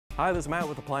Hi, this is Matt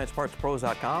with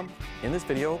AppliancePartsPros.com. In this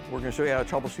video, we're going to show you how to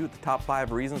troubleshoot the top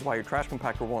 5 reasons why your trash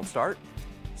compactor won't start.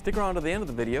 Stick around to the end of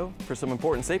the video for some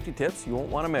important safety tips you won't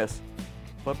want to miss.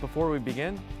 But before we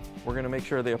begin, we're going to make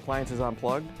sure the appliance is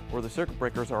unplugged or the circuit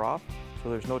breakers are off,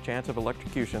 so there's no chance of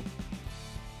electrocution.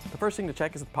 The first thing to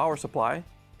check is the power supply.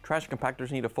 Trash compactors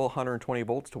need a full 120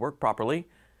 volts to work properly.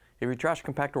 If your trash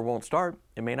compactor won't start,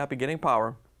 it may not be getting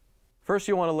power. First,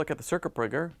 you want to look at the circuit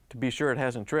breaker to be sure it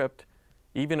hasn't tripped.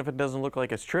 Even if it doesn't look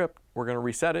like it's tripped, we're going to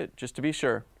reset it just to be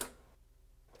sure.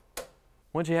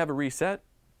 Once you have it reset,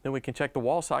 then we can check the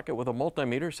wall socket with a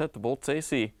multimeter set to volts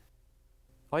AC.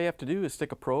 All you have to do is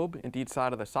stick a probe into each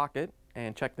side of the socket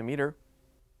and check the meter.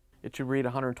 It should read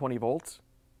 120 volts.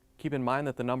 Keep in mind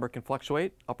that the number can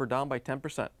fluctuate up or down by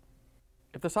 10%.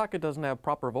 If the socket doesn't have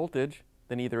proper voltage,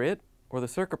 then either it or the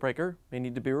circuit breaker may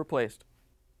need to be replaced.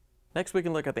 Next, we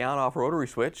can look at the on-off rotary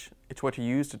switch. It's what you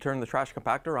use to turn the trash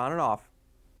compactor on and off.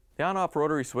 The on-off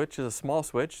rotary switch is a small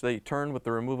switch that you turn with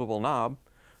the removable knob.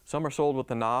 Some are sold with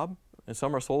the knob, and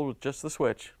some are sold with just the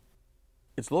switch.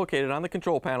 It's located on the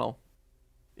control panel.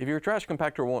 If your trash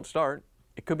compactor won't start,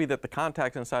 it could be that the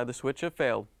contacts inside the switch have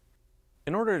failed.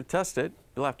 In order to test it,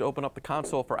 you'll have to open up the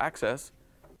console for access.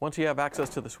 Once you have access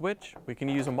to the switch, we can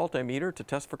use a multimeter to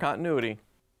test for continuity.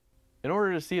 In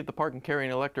order to see if the part can carry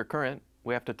an electric current,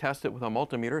 we have to test it with a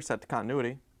multimeter set to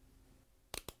continuity.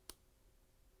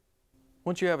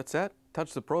 Once you have it set,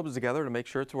 touch the probes together to make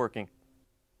sure it's working.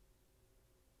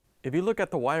 If you look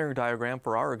at the wiring diagram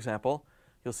for our example,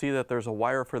 you'll see that there's a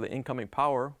wire for the incoming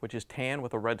power, which is tan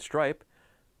with a red stripe,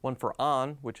 one for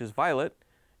on, which is violet,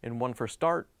 and one for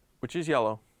start, which is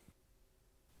yellow.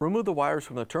 Remove the wires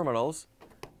from the terminals,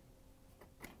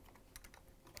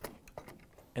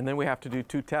 and then we have to do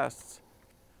 2 tests.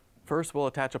 First, we'll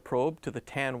attach a probe to the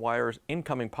tan wire's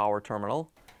incoming power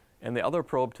terminal, and the other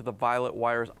probe to the violet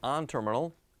wire's on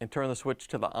terminal, and turn the switch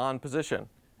to the on position.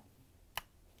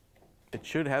 It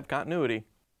should have continuity.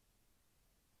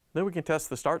 Then we can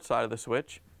test the start side of the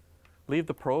switch. Leave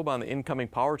the probe on the incoming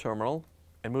power terminal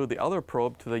and move the other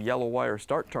probe to the yellow wire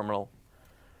start terminal.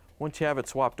 Once you have it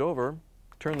swapped over,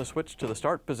 turn the switch to the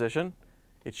start position.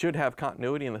 It should have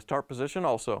continuity in the start position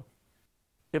also.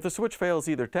 If the switch fails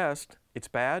either test, it's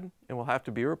bad and will have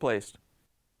to be replaced.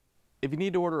 If you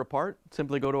need to order a part,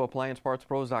 simply go to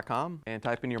AppliancePartsPros.com and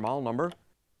type in your model number.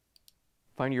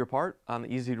 Find your part on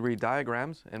the easy-to-read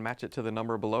diagrams and match it to the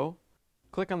number below.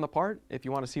 Click on the part if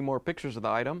you want to see more pictures of the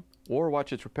item or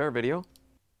watch its repair video.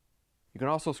 You can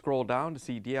also scroll down to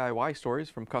see DIY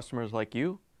stories from customers like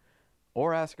you,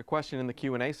 or ask a question in the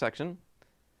Q&A section.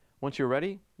 Once you're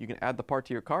ready, you can add the part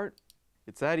to your cart.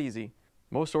 It's that easy.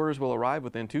 Most orders will arrive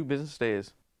within 2 business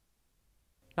days.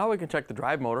 Now we can check the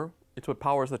drive motor. It's what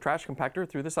powers the trash compactor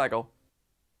through the cycle.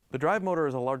 The drive motor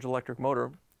is a large electric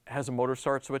motor. It has a motor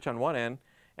start switch on one end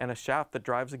and a shaft that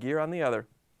drives the gear on the other.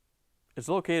 It's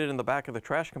located in the back of the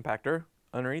trash compactor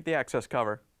underneath the access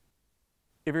cover.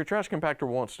 If your trash compactor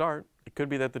won't start, it could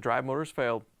be that the drive motor's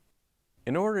failed.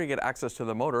 In order to get access to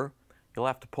the motor, you'll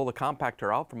have to pull the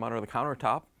compactor out from under the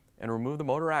countertop and remove the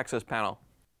motor access panel.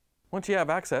 Once you have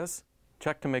access,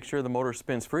 check to make sure the motor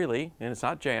spins freely and it's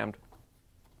not jammed.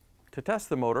 To test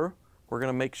the motor, we're going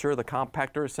to make sure the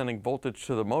compactor is sending voltage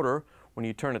to the motor when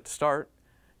you turn it to start.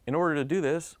 In order to do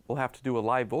this, we'll have to do a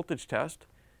live voltage test.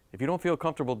 If you don't feel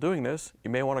comfortable doing this, you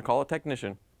may want to call a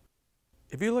technician.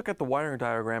 If you look at the wiring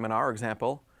diagram in our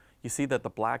example, you see that the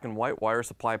black and white wires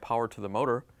supply power to the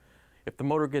motor. If the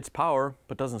motor gets power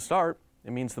but doesn't start,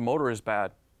 it means the motor is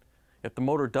bad. If the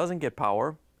motor doesn't get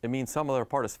power, it means some other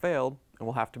part has failed and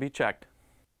will have to be checked.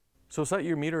 So set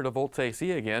your meter to volts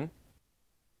AC again.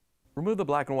 Remove the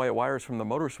black and white wires from the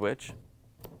motor switch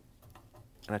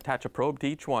and attach a probe to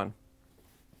each one.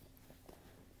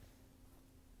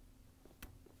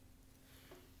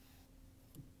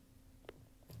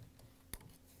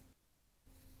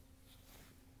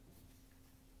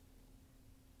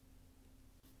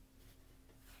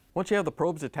 Once you have the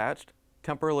probes attached,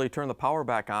 temporarily turn the power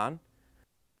back on,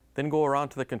 then go around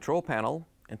to the control panel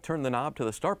and turn the knob to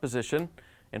the start position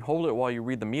and hold it while you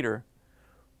read the meter.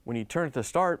 When you turn it to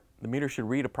start, the meter should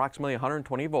read approximately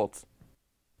 120 volts.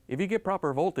 If you get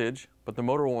proper voltage, but the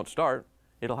motor won't start,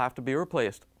 it'll have to be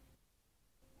replaced.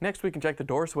 Next, we can check the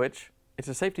door switch. It's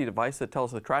a safety device that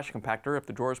tells the trash compactor if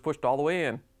the drawer is pushed all the way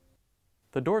in.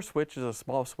 The door switch is a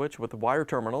small switch with wire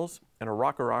terminals and a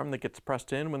rocker arm that gets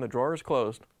pressed in when the drawer is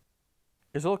closed.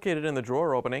 It's located in the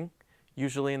drawer opening,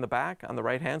 usually in the back on the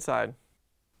right-hand side.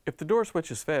 If the door switch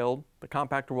has failed, the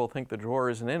compactor will think the drawer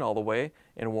isn't in all the way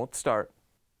and won't start.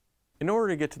 In order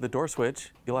to get to the door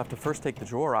switch, you'll have to first take the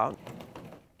drawer out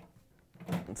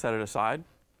and set it aside.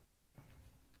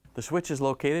 The switch is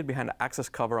located behind the access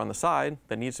cover on the side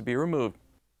that needs to be removed.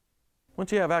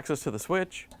 Once you have access to the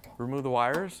switch, remove the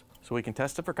wires so we can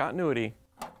test it for continuity.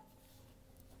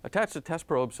 Attach the test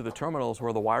probes to the terminals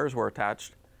where the wires were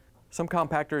attached. Some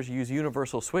compactors use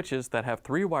universal switches that have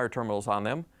 3 wire terminals on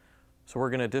them, so we're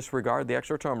going to disregard the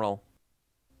extra terminal.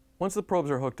 Once the probes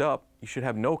are hooked up, you should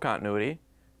have no continuity.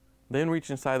 Then reach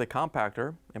inside the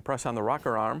compactor and press on the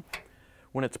rocker arm.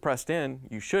 When it's pressed in,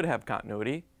 you should have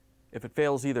continuity. If it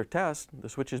fails either test, the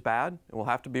switch is bad and will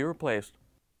have to be replaced.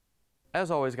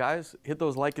 As always guys, hit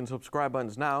those like and subscribe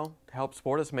buttons now to help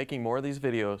support us making more of these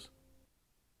videos.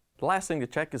 The last thing to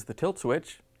check is the tilt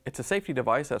switch. It's a safety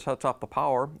device that shuts off the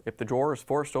power if the drawer is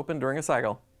forced open during a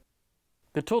cycle.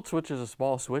 The tilt switch is a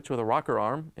small switch with a rocker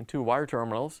arm and 2 wire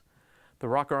terminals. The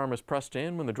rocker arm is pressed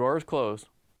in when the drawer is closed.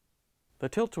 The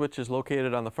tilt switch is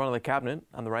located on the front of the cabinet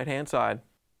on the right hand side.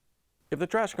 If the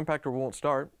trash compactor won't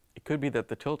start, it could be that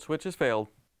the tilt switch has failed.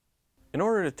 In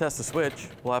order to test the switch,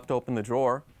 we'll have to open the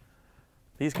drawer.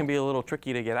 These can be a little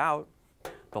tricky to get out.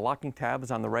 The locking tab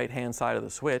is on the right hand side of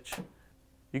the switch.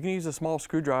 You can use a small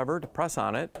screwdriver to press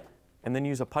on it, and then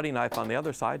use a putty knife on the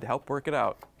other side to help work it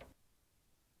out.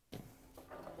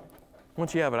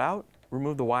 Once you have it out,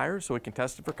 remove the wires so we can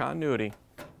test it for continuity.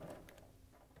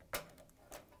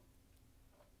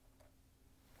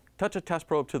 Touch a test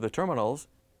probe to the terminals.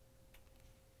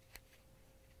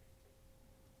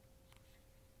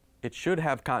 It should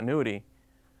have continuity.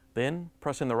 Then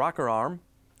press in the rocker arm.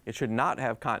 It should not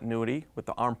have continuity with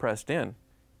the arm pressed in.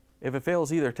 If it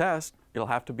fails either test, it'll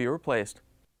have to be replaced.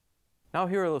 Now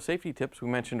here are the safety tips we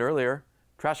mentioned earlier.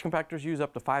 Trash compactors use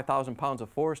up to 5,000 pounds of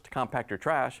force to compact your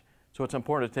trash, so it's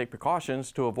important to take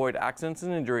precautions to avoid accidents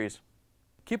and injuries.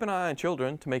 Keep an eye on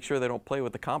children to make sure they don't play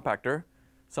with the compactor.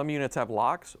 Some units have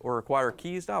locks or require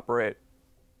keys to operate.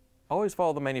 Always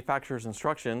follow the manufacturer's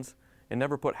instructions and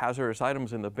never put hazardous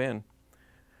items in the bin.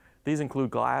 These include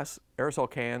glass, aerosol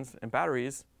cans, and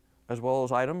batteries, as well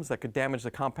as items that could damage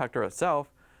the compactor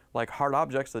itself, like hard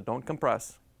objects that don't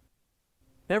compress.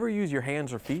 Never use your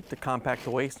hands or feet to compact the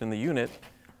waste in the unit.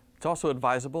 It's also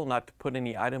advisable not to put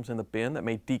any items in the bin that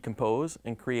may decompose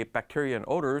and create bacteria and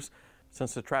odors,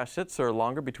 since the trash sits there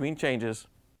longer between changes.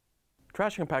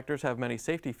 Trash compactors have many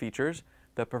safety features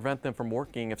that prevent them from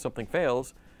working if something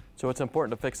fails, so it's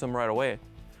important to fix them right away.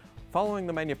 Following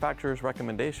the manufacturer's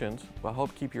recommendations will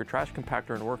help keep your trash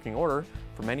compactor in working order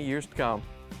for many years to come.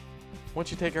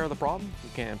 Once you take care of the problem, you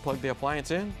can plug the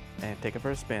appliance in and take it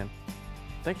for a spin.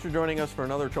 Thanks for joining us for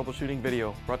another troubleshooting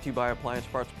video brought to you by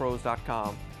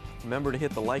AppliancePartsPros.com. Remember to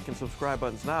hit the like and subscribe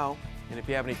buttons now, and if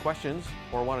you have any questions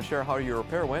or want to share how your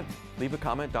repair went, leave a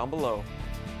comment down below.